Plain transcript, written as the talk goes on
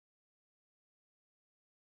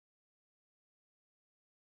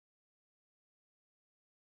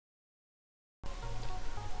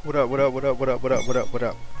What up, what up, what up, what up, what up, what up, what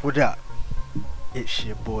up, what up? It's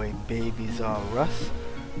your boy Babies R Russ,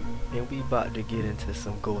 and we about to get into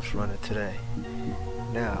some Ghost Runner today.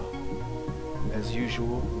 Now, as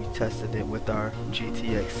usual, we tested it with our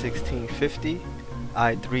GTX 1650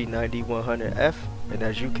 i3-9100F, and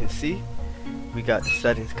as you can see, we got the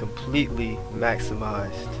settings completely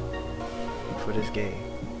maximized for this game.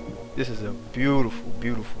 This is a beautiful,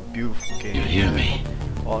 beautiful, beautiful game. You hear me?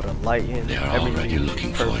 All the lighting, They are everything already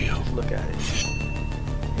looking for you. Just look at it.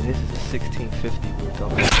 And this is a 1650 we're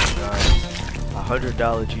talking about, guys.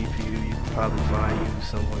 $100 GPU you can probably find you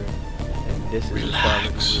somewhere. And this is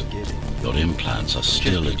Relax. the quality we're getting. Your implants are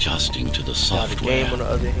still adjusting to the Now the software. game, on the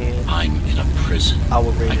other hand, I'm in a prison. I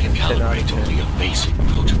would rate I can it 10 out of calibrate 10. only a basic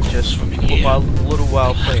protocols Just from in for here. my little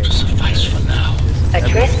while Will playing. have to suffice for now. A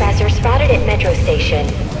trespasser spotted at Metro Station.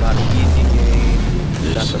 It's not an easy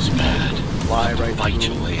game. This is bad. Fly You'll have to right fight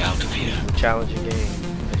through. your way out of here. Challenging game.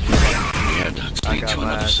 The air ducts I lead got to my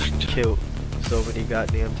another ass sector. killed so many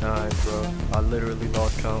goddamn times, bro. I literally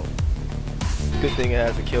lost count. Good thing it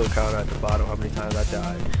has a kill counter at the bottom, how many times I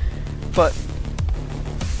died. But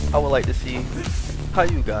I would like to see how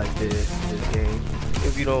you guys did in this game,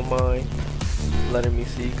 if you don't mind letting me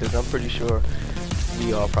see, because I'm pretty sure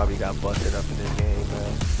we all probably got busted up in this game,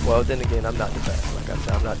 man. Well, then again, I'm not the best. Like I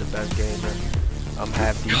said, I'm not the best gamer. I'm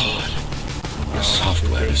half decent. God, your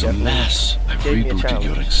software is a mess. I've gave me a rebooted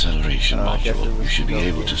your challenge. acceleration I guess it module. was, You should be you know,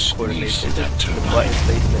 able to squeeze coordination. through that The turbine. button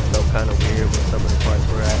placement felt kind of weird when some of the parts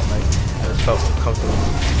were at. Like, I just felt uncomfortable.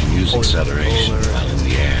 You can use holding the acceleration controller while in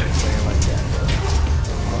the air. and playing like that.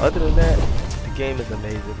 Other than that, the game is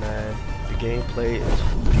amazing, man. The gameplay is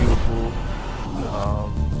beautiful.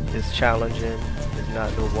 It's challenging. It's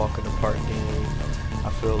not no walk in the park game. I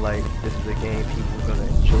feel like this is a game people are gonna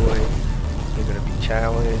enjoy. They're gonna be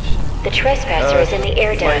challenged. The trespasser is in the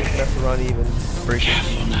air Might ducts. mess around even breaking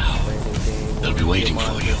Careful TVs now. playing this game. They'll or be waiting your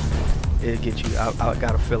for you. monitor. It'll get you. I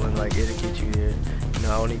got a feeling like it'll get you there. You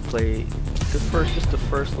know, I only played the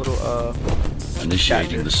first little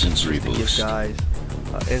Initiating the sensory to give boost. guys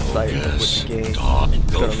insight into what Yes, the game dog, is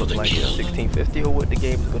go gonna for look the like in kill. 1650, or what the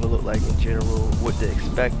game is gonna look like in general, what to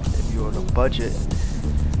expect if you're on a budget.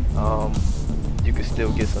 You can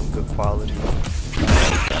still get some good quality.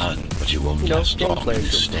 Well done, but you won't You know, last long in gameplay,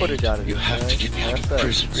 this some footage state. out of You this, have man. to get me out Like I of said,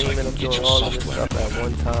 prison so I streaming, can I'm get doing your all of this software stuff at in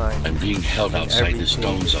one order. time. I'm being held and outside this everything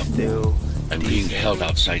dome is zone. still I'm being decent held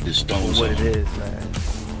outside this dome for what it zone. is, man.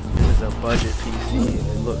 This is a budget PC and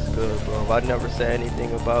it looks good, bro. If I never said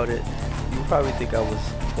anything about it, you would probably think I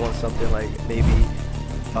was on something like maybe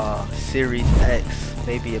Series X,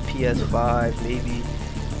 maybe a PS5, maybe,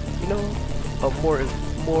 you know, a more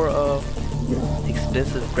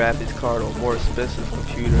expensive graphics card or more expensive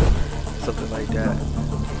computer, something like that.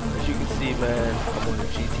 As you can see, man, I'm on the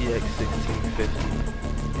GTX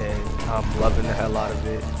 1650 and I'm loving the hell out of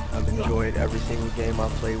it. I've enjoyed every single game I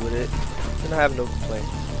play with it and I have no complaints.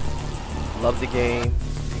 Love the game.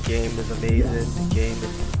 The game is amazing. The game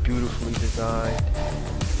is beautifully designed.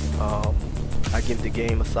 I give the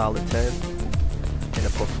game a solid 10. And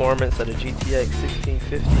the performance of the GTX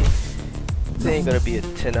 1650, it ain't gonna be a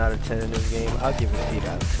 10 out of 10 in this game. I'll give it an 8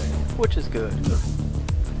 out of 10, which is good,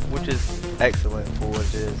 which is excellent for what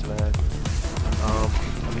it is, man.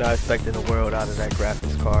 I'm not expecting the world out of that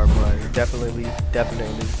graphics card, but it definitely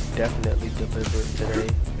delivered today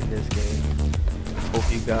in this game. Hope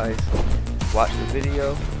you guys watch the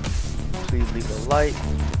video. Please leave a like,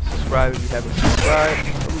 subscribe if you haven't subscribed.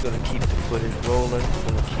 We're gonna keep the footage rolling.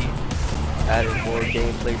 We're gonna keep adding more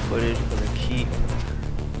gameplay footage. We're gonna keep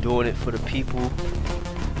doing it for the people.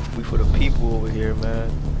 We for the people over here, man.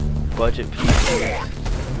 Budget PCs.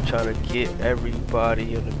 We're trying to get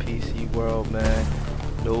everybody in the PC world, man.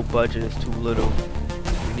 No budget is too little.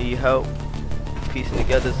 If you need help piecing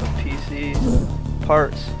together some PCs,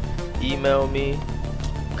 parts, email me,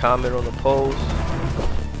 comment on the post.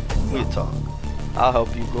 We'll talk. I'll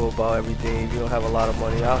help you go about everything. If you don't have a lot of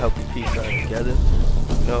money, I'll help you piece something together.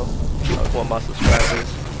 You know, I want my subscribers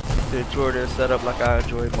to enjoy their setup like I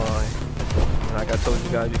enjoy mine. And like I told you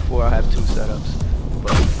guys before, I have 2 setups.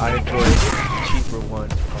 But I enjoy the cheaper one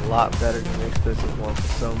a lot better than the expensive one for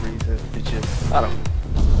some reason. It's just, I don't know.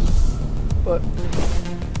 But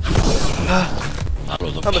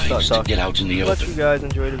Follow the I'm gonna start pipes to talking. get out in the Let you open. guys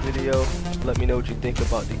enjoy the video. Let me know what you think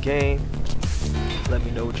about the game. Let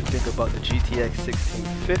me know what you think about the GTX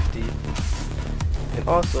 1650. And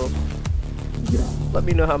also, let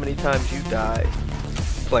me know how many times you died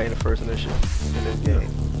playing the first mission in this game.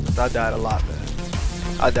 I died a lot, man.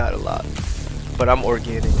 I died a lot. But I'm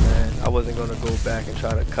organic, man. I wasn't gonna go back and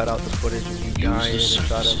try to cut out the footage of you dying and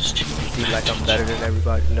try to seem like I'm better than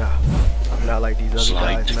everybody. Nah. I'm not like these other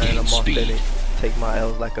Slide guys, to man. gain I'm authentic. speed. Take my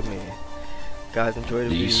L's like a man. Guys, enjoy the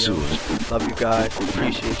These video. sewers. Love you guys.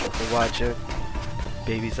 Appreciate you for watching.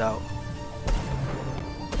 Baby's out.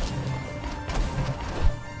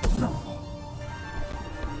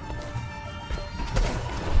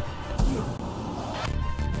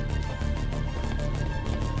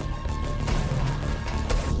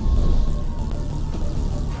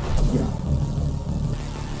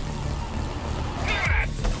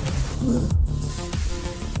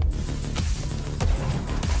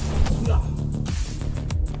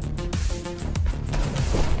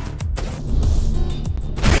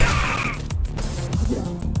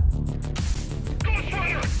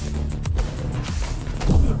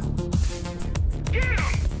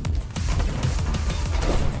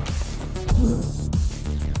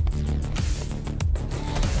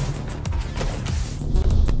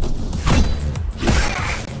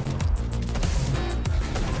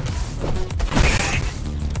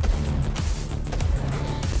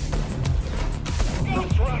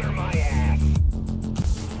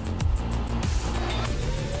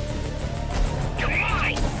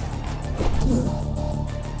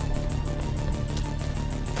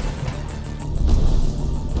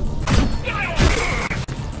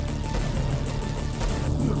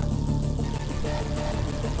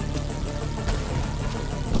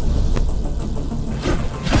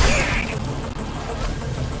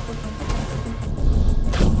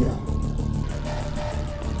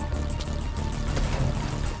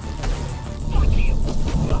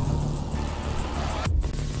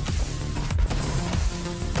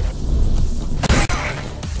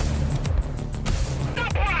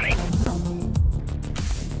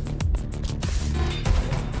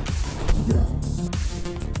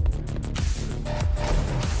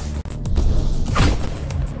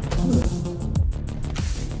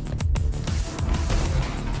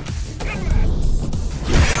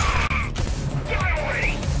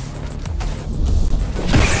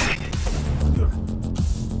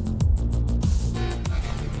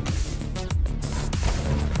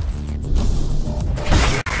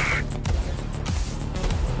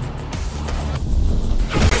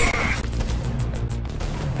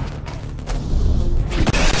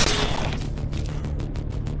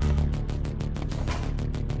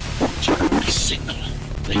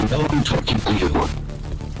 They know I'm talking to you.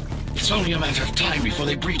 It's only a matter of time before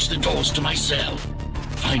they breach the doors to my cell.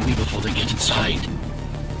 Find me before they get inside.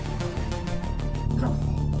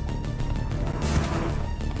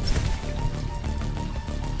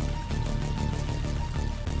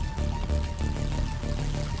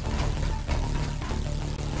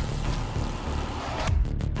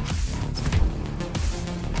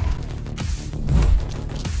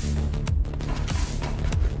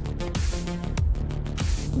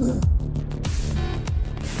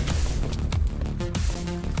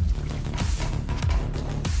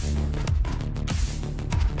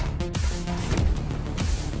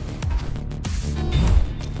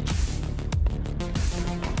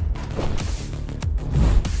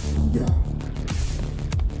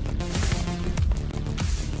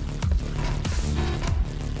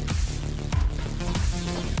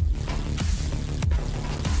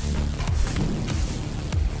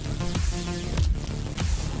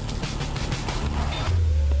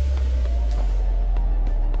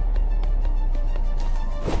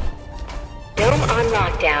 On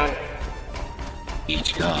lockdown.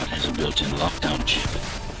 Each guard has a built-in lockdown chip.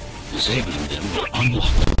 Disabling them will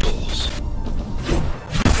unlock the doors.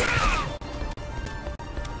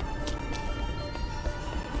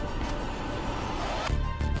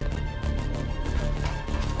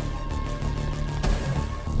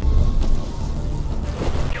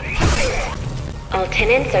 All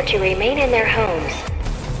tenants are to remain in their homes.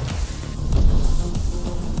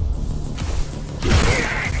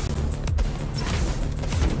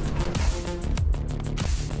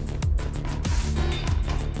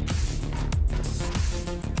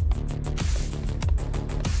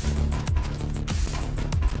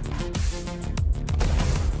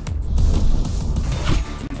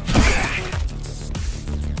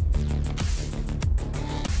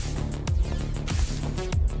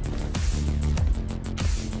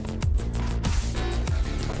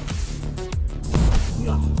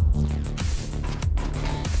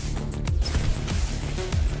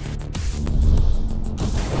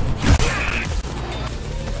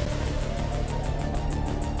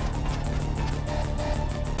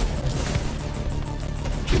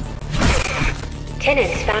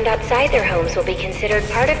 Tenants found outside their homes will be considered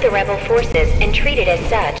part of the rebel forces and treated as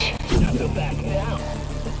such.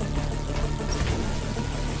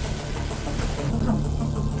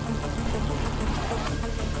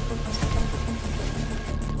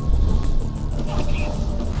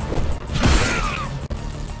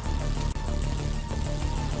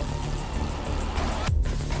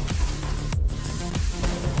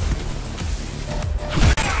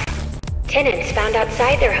 Tenants found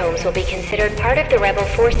outside their homes will be considered part of the rebel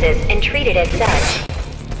forces and treated as such.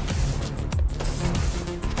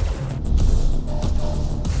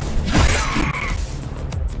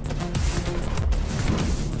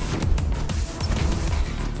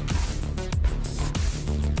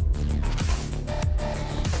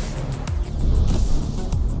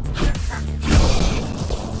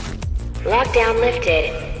 Lockdown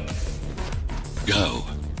lifted.